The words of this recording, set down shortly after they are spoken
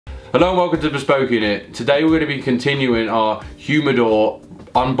Hello and welcome to Bespoke Unit. Today we're going to be continuing our humidor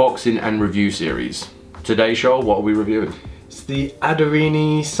unboxing and review series. Today, Shoal, what are we reviewing? It's the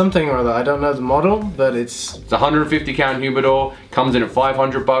Adorini something or other. I don't know the model, but it's a 150 count humidor, comes in at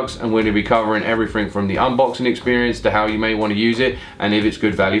 500 bucks, and we're going to be covering everything from the unboxing experience to how you may want to use it and if it's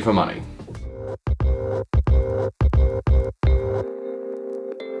good value for money.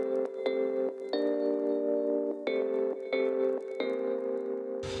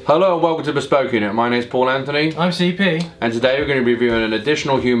 Hello and welcome to Bespoke Unit. My name is Paul Anthony. I'm CP. And today we're going to be reviewing an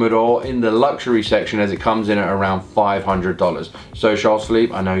additional humidor in the luxury section as it comes in at around $500. So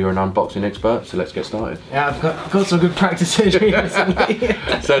Charles-Philippe, I know you're an unboxing expert, so let's get started. Yeah, I've got some good practice history recently.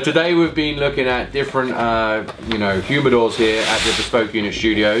 So today we've been looking at different humidors here at the Bespoke Unit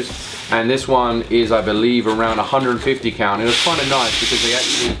Studios. And this one is, I believe, around 150 count. It was kind of nice because they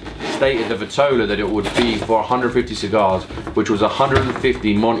actually stated the vitola that it would be for 150 cigars, which was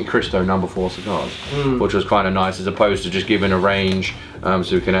 150 Monte Cristo No. 4 cigars, which was kind of nice as opposed to just giving a range, so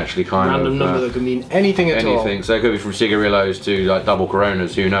we can actually kind random number that could mean anything at all. So it could be from cigarillos to like double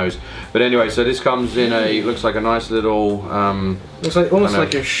Coronas, who knows. But anyway, so this comes in a, looks like a nice little looks like almost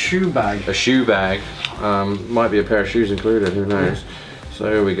like a shoe bag. A shoe bag. Might be a pair of shoes included, who knows.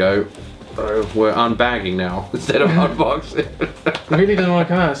 So here we go. We're unbagging now instead of unboxing. It really doesn't want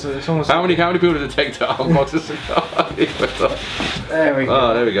to come out, so it's almost how many people does it take to unbox a cigar? There we go.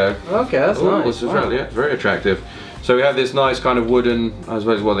 Oh, there we go. Okay, that's nice. This is yeah, very attractive. So we have this nice kind of wooden, I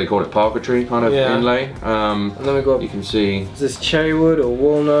suppose what they call it, parquetry kind of inlay. And then we got, you can see, is this cherry wood or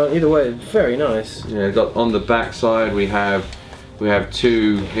walnut? Either way, very nice. Yeah, got on the back side we have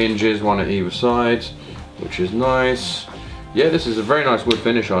two hinges, one at either side, which is nice. Yeah, this is a very nice wood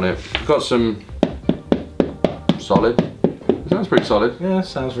finish on it. Got some solid. It sounds pretty solid. Yeah,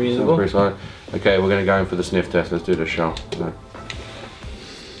 sounds reasonable. Sounds pretty solid. Okay, we're going to go in for the sniff test. Let's do this, Shoal. No.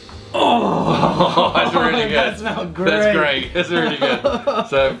 Oh, that's really good. That smelled great. That's great. That's really good.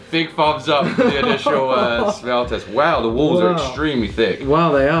 So big thumbs up for the initial smell test. Wow, the walls are extremely thick.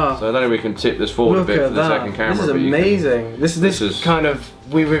 Wow, they are. So I don't know if we can tip this forward a bit for the second camera. This is amazing. This is kind of,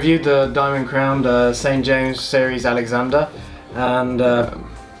 we reviewed the Diamond Crowned St. James Series Alexander, and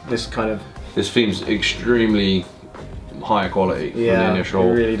this seems extremely high quality. Yeah, the initial,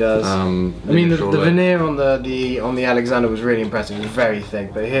 it really does. I mean, the veneer on the Alexander was really impressive. It was very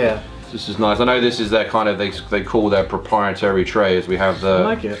thick, but here, this is nice. I know this is their kind of, they call their proprietary tray, as we have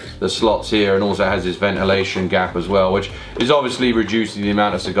the slots here, and also has this ventilation gap as well, which is obviously reducing the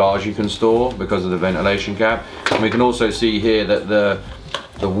amount of cigars you can store because of the ventilation gap. And we can also see here that the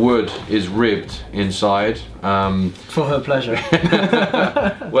wood is ribbed inside. For her pleasure.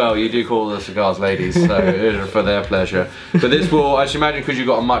 Well, you do call the cigars ladies, so it is for their pleasure. But this will, I should imagine, because you've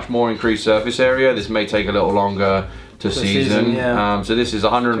got a much more increased surface area, this may take a little longer to season. Yeah. So this is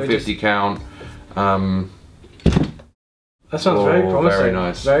 150 count. That sounds very promising. Very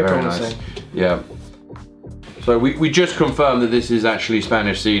nice. Very promising. Nice. Yeah. So we just confirmed that this is actually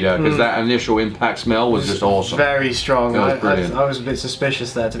Spanish cedar, because that initial impact smell was just awesome. Very strong. It was brilliant. I was a bit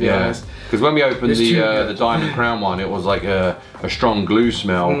suspicious there, to be honest. Because when we opened the Diamond Crown one, it was like a strong glue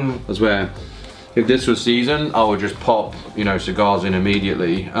smell. That's where, if this was seasoned, I would just pop, cigars in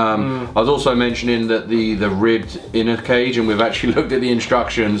immediately. I was also mentioning that the ribbed inner cage, and we've actually looked at the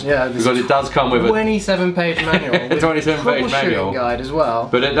instructions, because it does come with a 27-page manual, 27-page manual guide as well.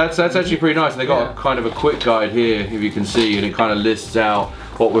 But that's actually pretty nice. And they got a kind of a quick guide here, if you can see, and it kind of lists out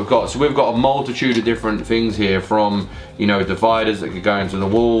what we've got. So we've got a multitude of different things here, from dividers that could go into the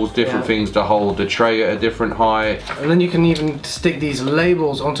walls, different things to hold the tray at a different height. And then you can even stick these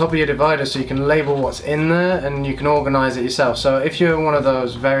labels on top of your divider, so you can label what's in there and you can organize it yourself. So if you're one of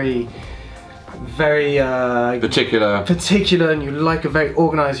those very particular and you like a very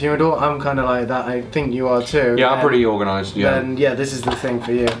organized humidor, I'm kind of like that, I think you are too. Yeah, I'm pretty organized, then this is the thing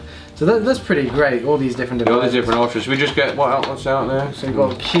for you. So that's pretty great, all these different dividers. All these different options. We just get what's out there. So you've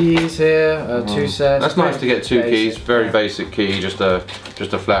got keys here, 2 sets. That's nice to get 2 keys. Very basic key, just a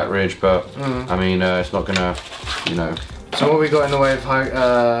flat ridge, but I mean it's not gonna, So what we got in the way of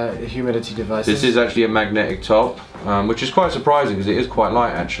humidity devices? This is actually a magnetic top, which is quite surprising because it is quite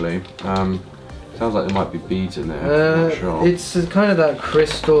light actually. Sounds like there might be beads in there. I'm not sure. It's kind of that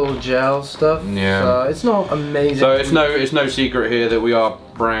crystal gel stuff. Yeah. So it's not amazing. So it's no secret here that we are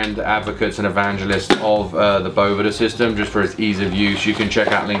brand advocates and evangelists of the Boveda system, just for its ease of use. You can check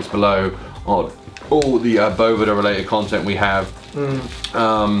out links below on all the Boveda related content we have.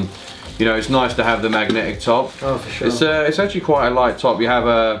 It's nice to have the magnetic top. Oh, for sure. It's actually quite a light top. You have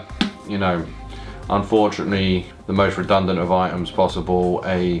a, unfortunately, the most redundant of items possible,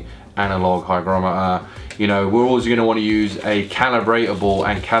 a analog hygrometer. you know, we're always going to want to use a calibratable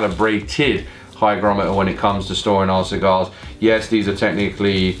and calibrated hygrometer when it comes to storing our cigars. Yes, these are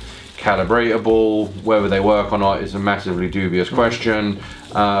technically calibratable. Whether they work or not is a massively dubious question.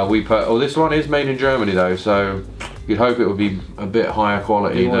 This one is made in Germany though, so you'd hope it would be a bit higher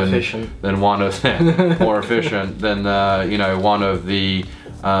quality than one of more efficient than you know, one of the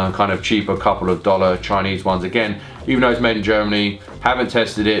kind of cheaper couple of dollar Chinese ones. Again, even though it's made in Germany, haven't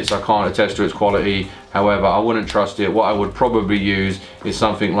tested it, so I can't attest to its quality. However, I wouldn't trust it. What I would probably use is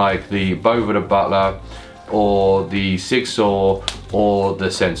something like the Boveda Butler, or the Sig Sauer, or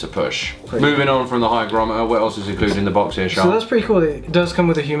the Sensor Push. Moving on from the hygrometer, what else is included in the box here, Sean? So that's pretty cool. It does come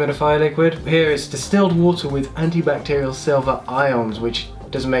with a humidifier liquid. Here it's distilled water with antibacterial silver ions, which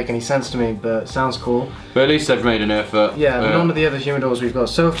doesn't make any sense to me, but sounds cool. But at least they've made an effort. Yeah, none of the other humidors we've got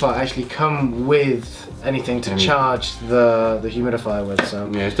so far actually come with anything to charge the humidifier with. So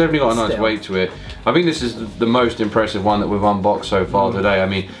yeah, it's definitely got a nice weight to it. I think this is the most impressive one that we've unboxed so far today. I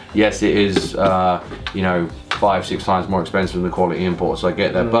mean, yes, it is you know, 5-6 times more expensive than the quality imports, I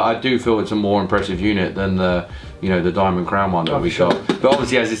get that, but I do feel it's a more impressive unit than the, you know, the Diamond Crown one that we got. But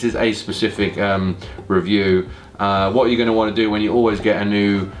obviously, as this is a specific review, what you're going to want to do when you always get a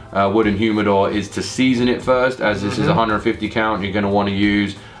new wooden humidor is to season it first. As this is 150 count, you're going to want to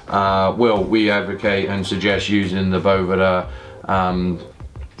use, well, we advocate and suggest using the Boveda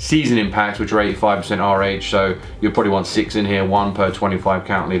seasoning packs, which are 85% RH, so you'll probably want 6 in here, 1 per 25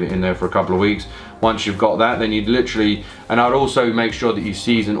 count, leave it in there for a couple of weeks. Once you've got that, then you'd literally, and I'd also make sure that you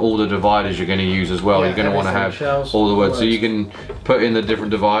season all the dividers you're going to use as well. Yeah, you're going to want to have all the wood, so you can put in the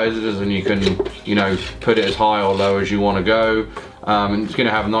different dividers and you can, you know, put it as high or low as you want to go. And it's going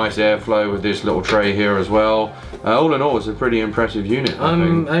to have nice airflow with this little tray here as well. All in all, it's a pretty impressive unit.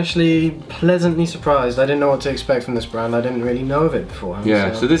 I'm actually pleasantly surprised. I didn't know what to expect from this brand. I didn't really know of it before.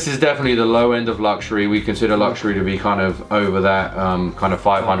 Yeah, so this is definitely the low end of luxury. We consider luxury to be kind of over that kind of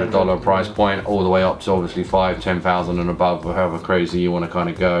 $500 price point, all the way up to obviously $5,000-$10,000 and above, or however crazy you want to kind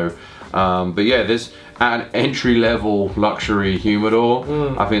of go. But yeah, this at an entry-level luxury humidor,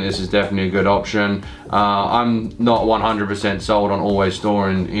 I think this is definitely a good option. I'm not 100% sold on always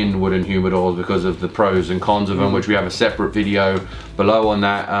storing in wooden humidors because of the pros and cons of them, which we have a separate video below on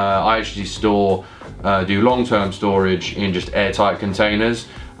that. I actually do long-term storage in just airtight containers.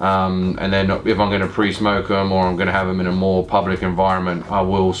 And then if I'm going to pre-smoke them or I'm going to have them in a more public environment, I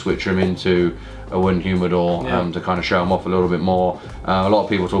will switch them into a wooden humidor to kind of show them off a little bit more. A lot of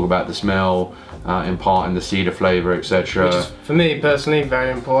people talk about the smell, imparting the cedar flavour, etc. Which is, for me personally,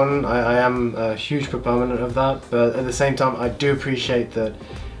 very important. I am a huge proponent of that, but at the same time I do appreciate that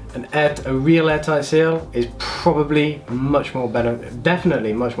a real airtight seal is probably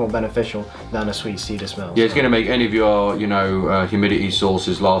definitely much more beneficial than a sweet cedar smell. Yeah, it's going to make any of your, you know, humidity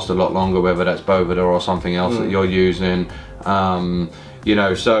sources last a lot longer, whether that's Boveda or something else that you're using. You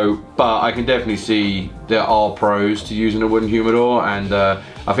know, so, but I can definitely see there are pros to using a wooden humidor, and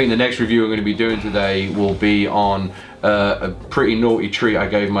I think the next review we're going to be doing today will be on a pretty naughty treat I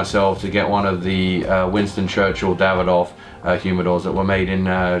gave myself to get one of the Winston Churchill Davidoff humidors that were made in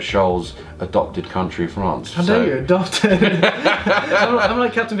Charles' adopted country, France. How dare you, adopted? I'm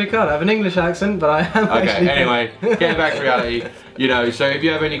like Captain Picard. I have an English accent, but I am okay, anyway, getting back to reality. You know, so if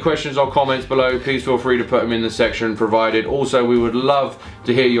you have any questions or comments below, please feel free to put them in the section provided. Also, we would love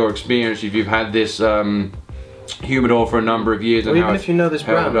to hear your experience if you've had this humidor for a number of years, and even if you know this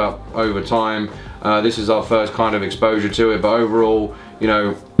brand, held up over time. This is our first kind of exposure to it, but overall, you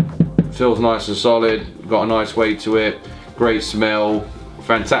know, feels nice and solid, got a nice weight to it, great smell,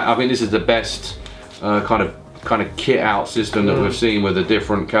 fantastic. I think this is the best kind of kit out system that we've seen, with the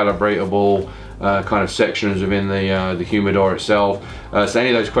different calibratable kind of sections within the humidor itself. So any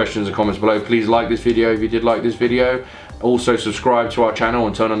of those questions or comments below, please like this video if you did like this video. Also subscribe to our channel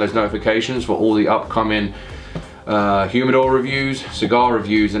and turn on those notifications for all the upcoming humidor reviews, cigar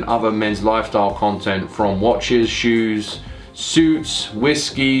reviews, and other men's lifestyle content, from watches, shoes, suits,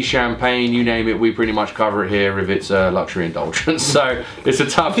 whiskey, champagne, you name it. We pretty much cover it here if it's a luxury indulgence. So it's a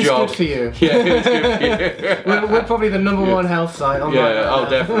tough job. It's good for you. Yeah, it's good for you. we're probably the #1 health site on that. Oh,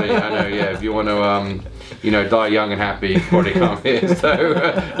 definitely. I know. Yeah, if you want to you know, die young and happy, probably come here.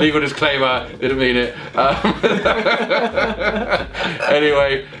 So legal disclaimer, didn't mean it.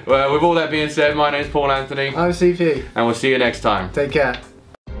 Anyway, well, with all that being said, my name's Paul Anthony. I'm CP. And we'll see you next time. Take care.